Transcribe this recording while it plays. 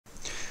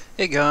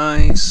Hey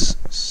guys,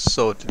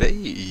 so today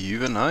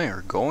you and I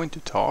are going to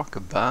talk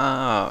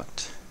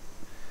about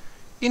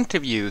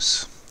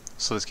interviews.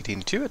 So let's get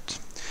into it.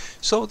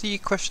 So the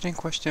question in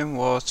question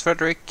was,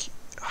 Frederick,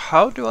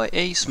 how do I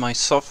ace my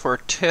software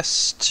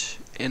test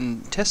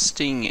in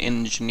testing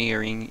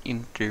engineering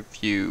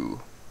interview?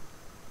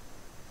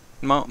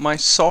 My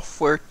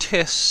software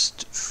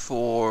test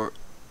for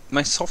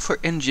my software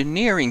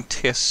engineering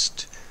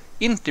test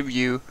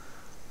interview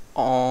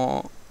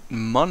on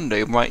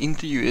Monday. My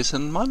interview is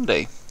on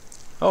Monday.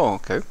 Oh,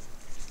 okay.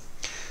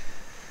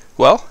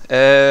 Well,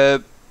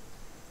 at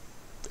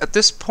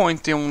this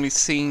point, the only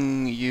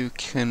thing you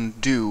can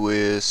do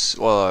is,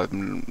 well,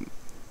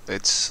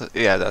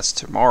 that's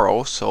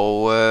tomorrow.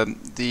 So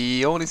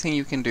the only thing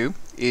you can do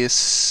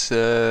is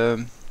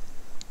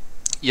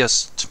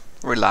just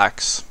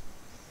relax.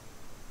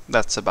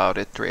 That's about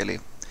it, really,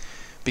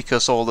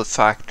 because all the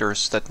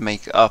factors that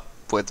make up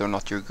whether or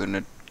not you're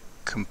gonna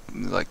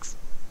like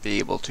be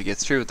able to get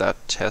through that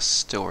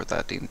test or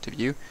that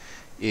interview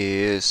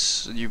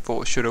is you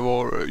should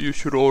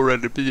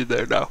already be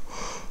there now.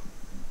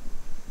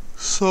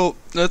 So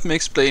let me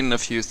explain a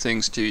few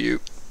things to you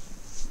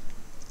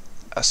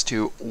as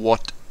to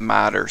what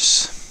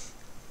matters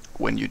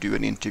when you do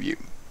an interview.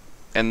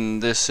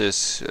 And this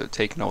is,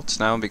 take notes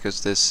now,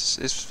 because this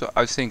is,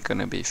 I think,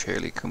 gonna be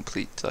fairly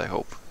complete, I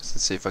hope.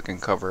 Let's see if I can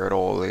cover it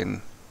all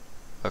in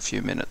a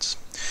few minutes.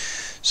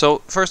 So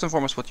first and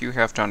foremost, what you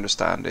have to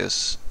understand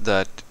is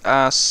that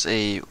as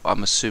a,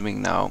 I'm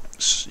assuming now,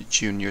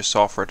 junior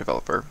software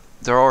developer,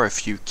 there are a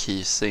few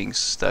key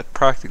things that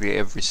practically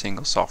every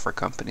single software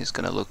company is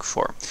going to look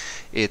for.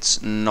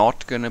 It's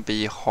not going to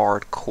be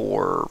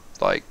hardcore,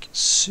 like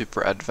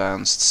super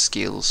advanced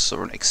skills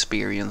or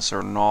experience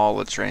or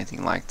knowledge or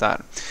anything like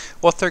that.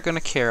 What they're going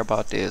to care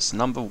about is,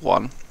 number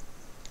one,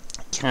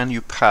 can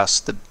you pass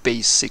the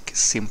basic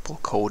simple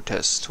code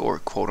test, or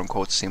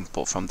quote-unquote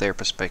simple, from their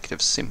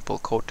perspective, simple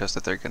code test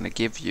that they're going to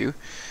give you?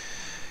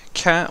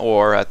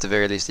 Or at the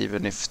very least,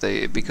 even if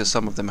they, because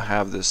some of them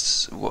have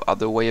this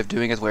other way of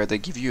doing it where they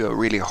give you a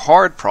really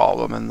hard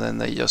problem and then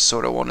they just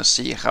sort of want to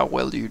see how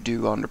well you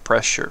do under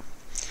pressure.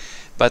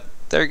 But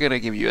they're going to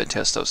give you a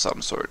test of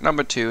some sort.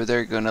 Number two,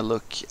 they're going to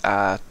look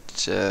at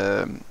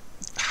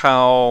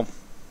how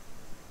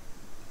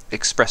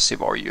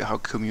expressive are you, how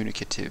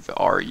communicative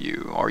are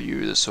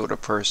you the sort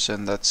of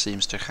person that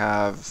seems to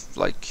have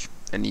like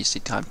an easy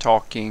time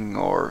talking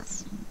or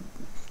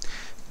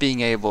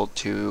being able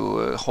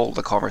to hold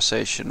a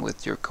conversation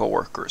with your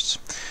coworkers.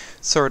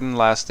 Third and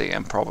lastly,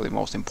 and probably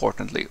most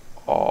importantly,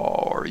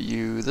 are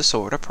you the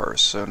sort of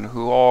person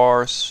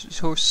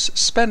who's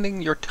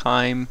spending your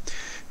time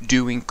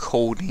doing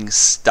coding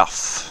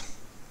stuff?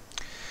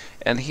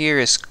 And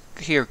here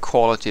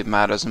quality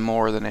matters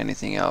more than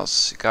anything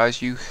else.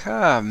 Guys, you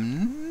have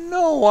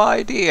no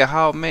idea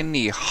how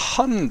many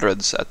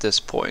hundreds at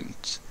this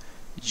point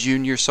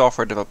junior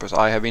software developers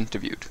I have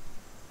interviewed.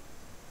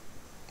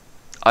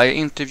 I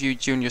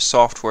interviewed junior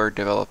software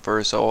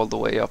developers all the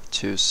way up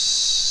to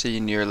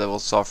senior level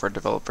software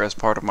developer as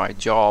part of my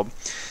job.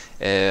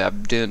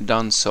 I've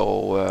done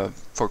so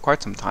for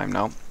quite some time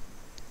now,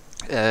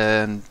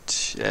 and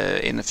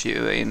in a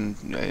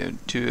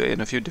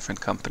few different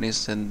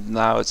companies, and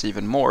now it's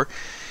even more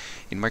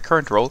in my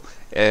current role.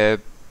 And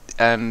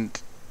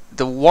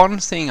the one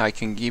thing I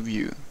can give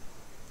you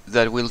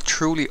that will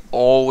truly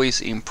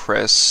always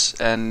impress,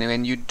 and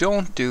when you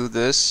don't do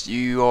this,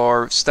 you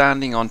are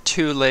standing on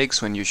two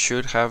legs when you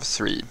should have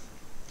three,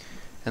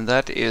 and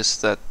that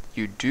is that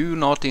you do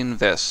not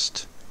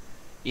invest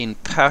in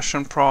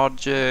passion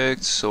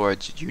projects, or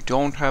you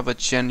don't have a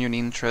genuine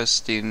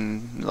interest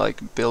in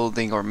like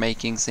building or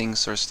making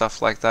things or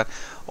stuff like that.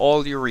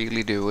 All you're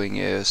really doing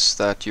is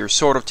that you're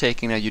sort of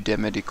taking a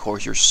Udemy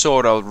course, you're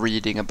sort of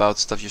reading about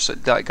stuff.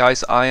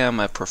 Guys, I am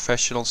a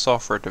professional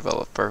software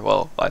developer.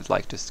 Well, I'd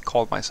like to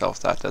call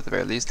myself that at the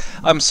very least.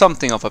 I'm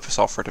something of a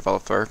software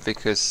developer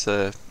because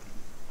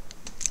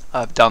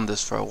I've done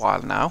this for a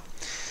while now,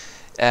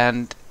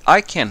 and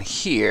I can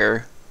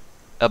hear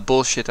a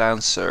bullshit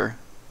answer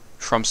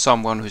from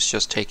someone who's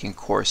just taking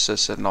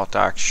courses and not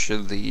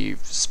actually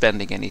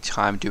spending any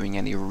time doing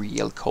any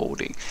real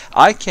coding.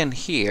 I can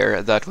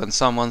hear that when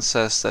someone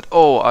says that,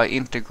 oh, I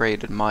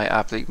integrated my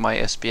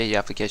SPA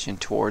application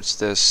towards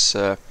this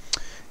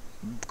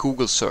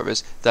Google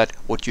service, that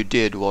what you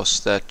did was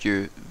that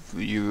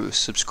you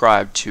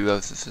subscribed to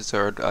a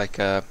third, like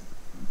a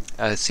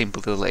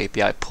simple little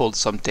API, pulled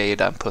some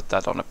data and put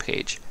that on a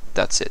page.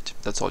 That's it.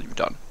 That's all you've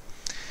done.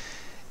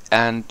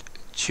 And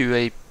to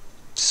a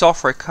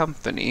software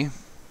company,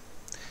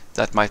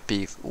 that might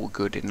be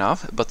good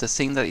enough, but the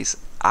thing that is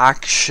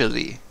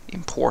actually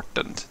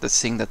important, the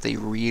thing that they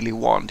really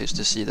want, is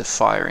to see the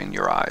fire in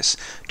your eyes,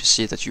 to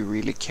see that you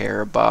really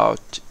care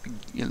about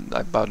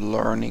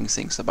learning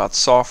things about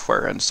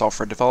software and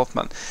software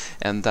development.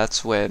 And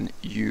that's when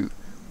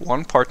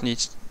one part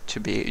needs to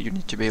be, you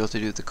need to be able to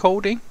do the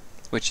coding,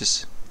 which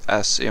is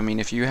as I mean,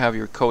 if you have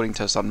your coding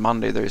test on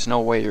Monday, there is no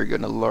way you're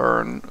going to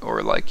learn,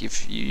 or like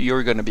if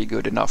you're going to be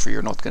good enough or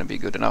you're not going to be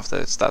good enough.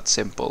 That it's that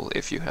simple.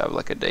 If you have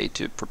like a day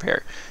to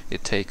prepare,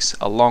 it takes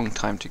a long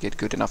time to get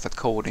good enough at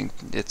coding.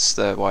 It's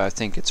why I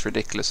think it's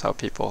ridiculous how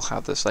people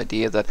have this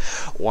idea that,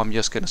 oh, I'm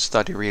just going to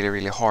study really,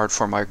 really hard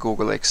for my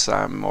Google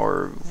exam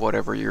or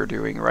whatever you're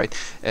doing, right?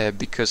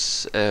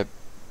 Because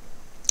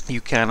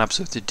you can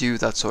absolutely do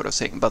that sort of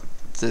thing. But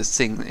the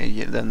thing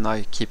then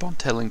I keep on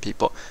telling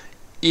people,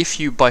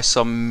 if you by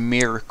some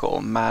miracle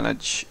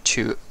manage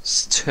to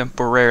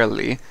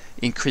temporarily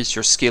increase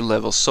your skill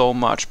level so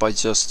much by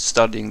just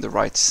studying the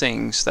right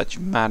things that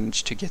you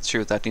manage to get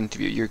through that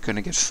interview, you're going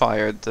to get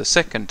fired the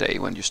second day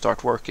when you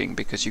start working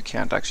because you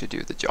can't actually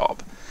do the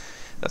job.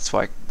 That's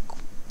why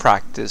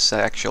practice,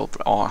 actual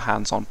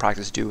hands-on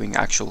practice doing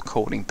actual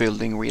coding,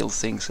 building real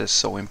things is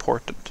so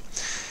important.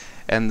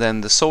 And then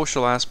the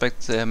social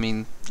aspect, I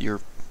mean,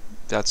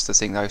 that's the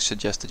thing I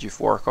suggest that you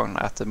work on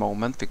at the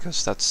moment,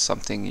 because that's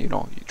something,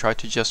 you try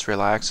to just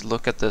relax,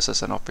 look at this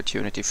as an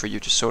opportunity for you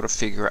to sort of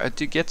figure out,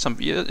 to get some,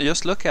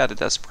 just look at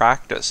it as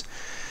practice.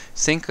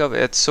 Think of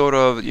it sort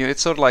of,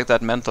 it's sort of like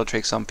that mental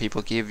trick some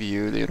people give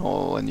you,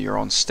 when you're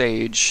on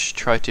stage.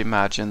 Try to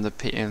imagine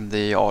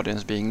the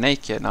audience being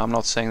naked. Now, I'm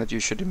not saying that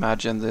you should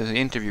imagine the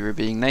interviewer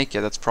being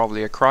naked. That's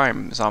probably a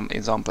crime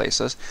in some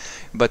places.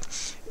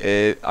 But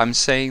I'm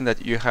saying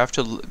that you have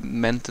to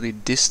mentally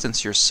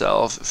distance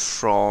yourself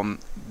from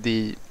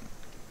the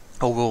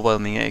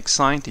overwhelming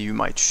anxiety you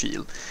might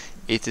feel.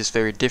 It is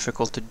very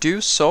difficult to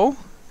do so,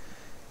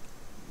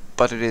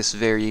 but it is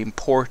very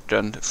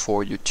important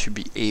for you to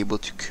be able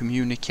to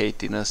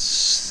communicate in a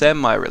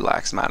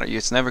semi-relaxed manner.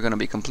 It's never going to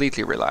be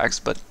completely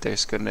relaxed, but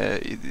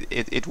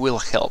it will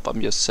help.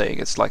 I'm just saying,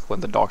 it's like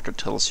when the doctor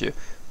tells you,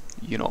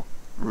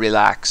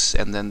 relax,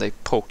 and then they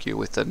poke you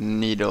with a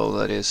needle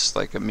that is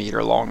like 1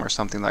 meter long or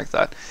something like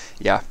that.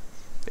 Yeah,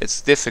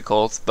 it's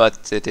difficult,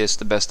 but it is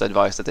the best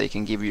advice that they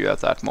can give you at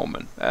that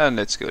moment, and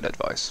it's good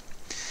advice.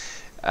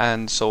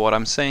 And so what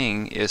I'm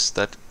saying is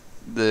that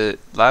the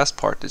last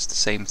part is the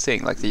same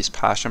thing, like these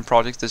passion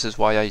projects. This is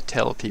why I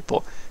tell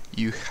people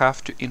you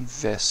have to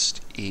invest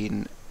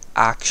in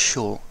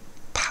actual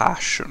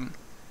passion,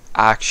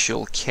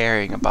 actual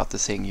caring about the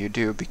thing you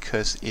do,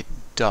 because it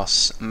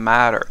does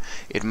matter.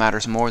 It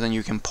matters more than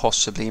you can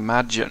possibly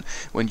imagine.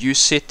 When you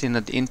sit in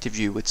an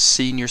interview with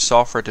senior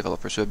software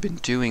developers who have been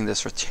doing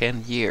this for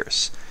 10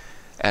 years,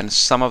 and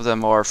some of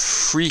them are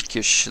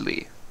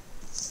freakishly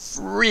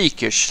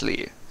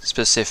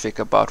specific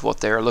about what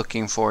they're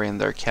looking for in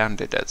their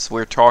candidates.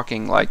 We're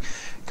talking like,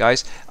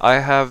 guys, I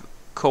have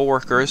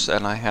co-workers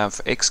and I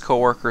have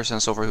ex-co-workers and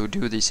so forth who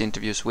do these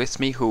interviews with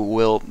me, who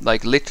will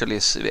like literally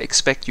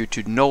expect you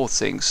to know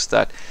things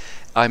that,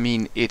 I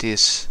mean, it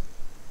is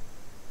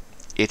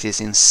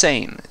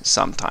insane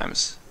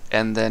sometimes.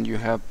 And then you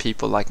have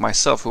people like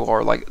myself who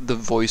are like the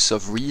voice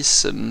of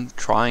reason,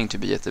 trying to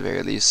be at the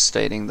very least,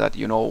 stating that,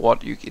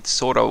 it's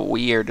sort of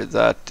weird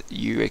that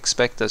you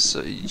expect as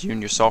a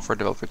junior software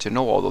developer to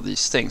know all of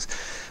these things.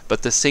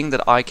 But the thing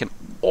that I can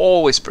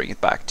always bring it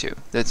back to,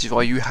 that's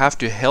why you have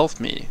to help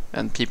me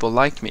and people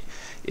like me,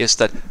 is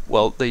that,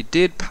 well, they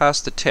did pass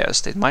the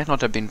test. It might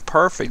not have been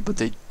perfect, but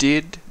they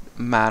did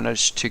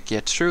manage to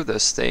get through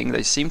this thing.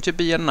 They seem to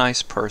be a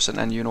nice person,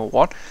 and you know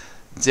what?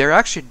 They're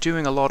actually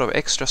doing a lot of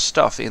extra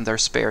stuff in their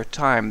spare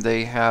time.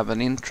 They have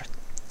an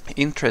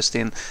interest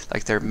in,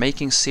 like, they're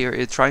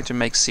trying to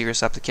make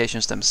serious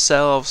applications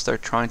themselves. They're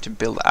trying to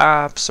build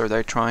apps, or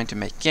they're trying to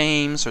make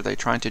games, or they're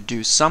trying to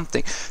do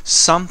something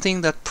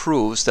that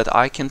proves that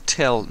I can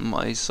tell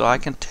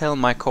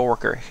my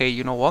coworker, hey,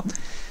 you know what?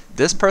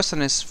 This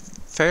person is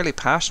fairly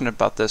passionate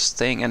about this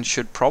thing and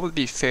should probably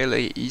be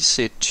fairly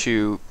easy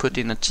to put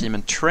in a team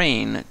and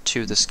train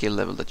to the skill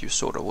level that you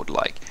sort of would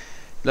like.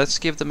 Let's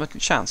give them a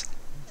chance.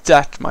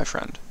 That, my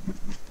friend,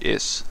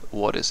 is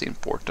what is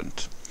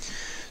important.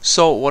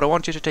 So what I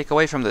want you to take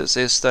away from this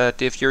is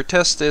that if your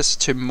test is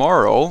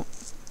tomorrow,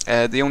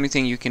 the only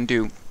thing you can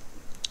do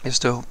is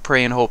to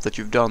pray and hope that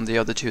you've done the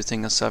other two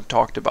things I've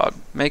talked about.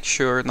 Make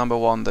sure, number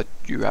one, that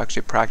you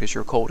actually practice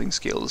your coding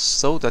skills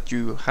so that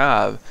you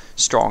have a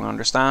strong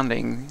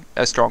understanding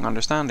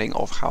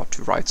of how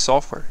to write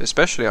software,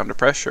 especially under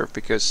pressure,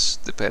 because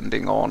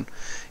depending on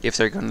if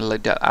they're going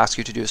to ask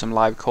you to do some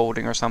live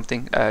coding or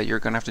something, you're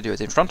going to have to do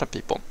it in front of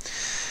people.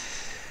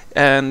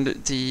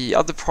 And the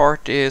other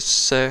part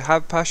is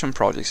have passion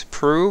projects.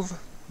 Prove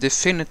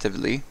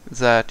definitively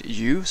that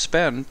you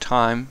spend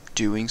time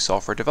doing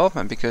software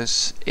development,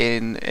 because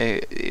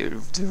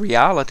the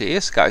reality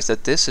is, guys,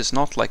 that this is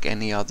not like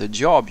any other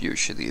job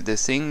usually. The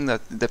thing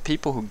that the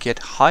people who get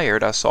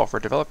hired as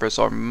software developers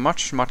are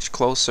much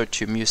closer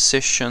to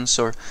musicians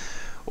or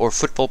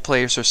football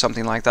players or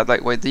something like that.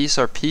 Like, where these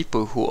are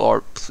people who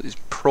are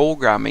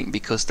programming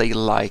because they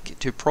like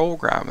to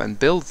program and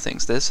build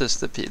things.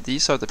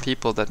 These are the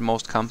people that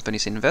most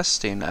companies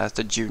invest in at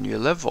the junior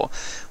level.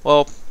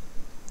 Well,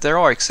 there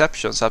are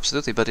exceptions,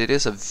 absolutely, but it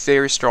is a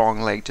very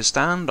strong leg to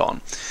stand on.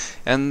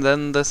 And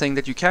then the thing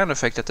that you can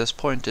affect at this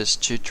point is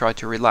to try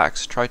to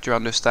relax, try to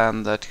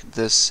understand that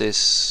this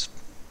is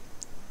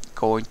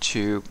going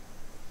to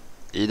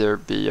either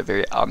be a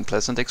very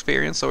unpleasant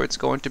experience or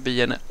it's going to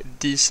be a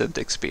decent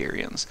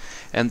experience.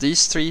 And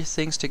these three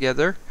things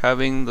together,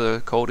 having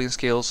the coding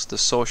skills, the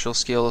social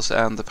skills,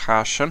 and the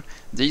passion,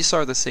 these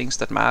are the things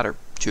that matter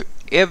to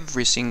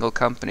every single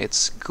company.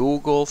 It's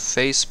Google,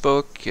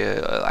 Facebook,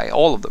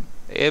 all of them.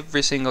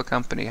 Every single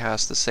company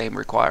has the same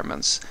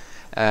requirements,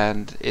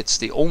 and it's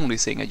the only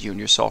thing a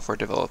junior software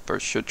developer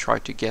should try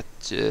to get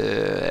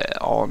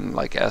on,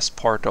 like, as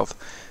part of,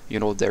 you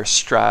know, their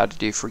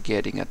strategy for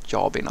getting a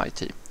job in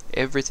IT.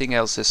 Everything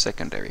else is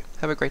secondary.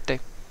 Have a great day.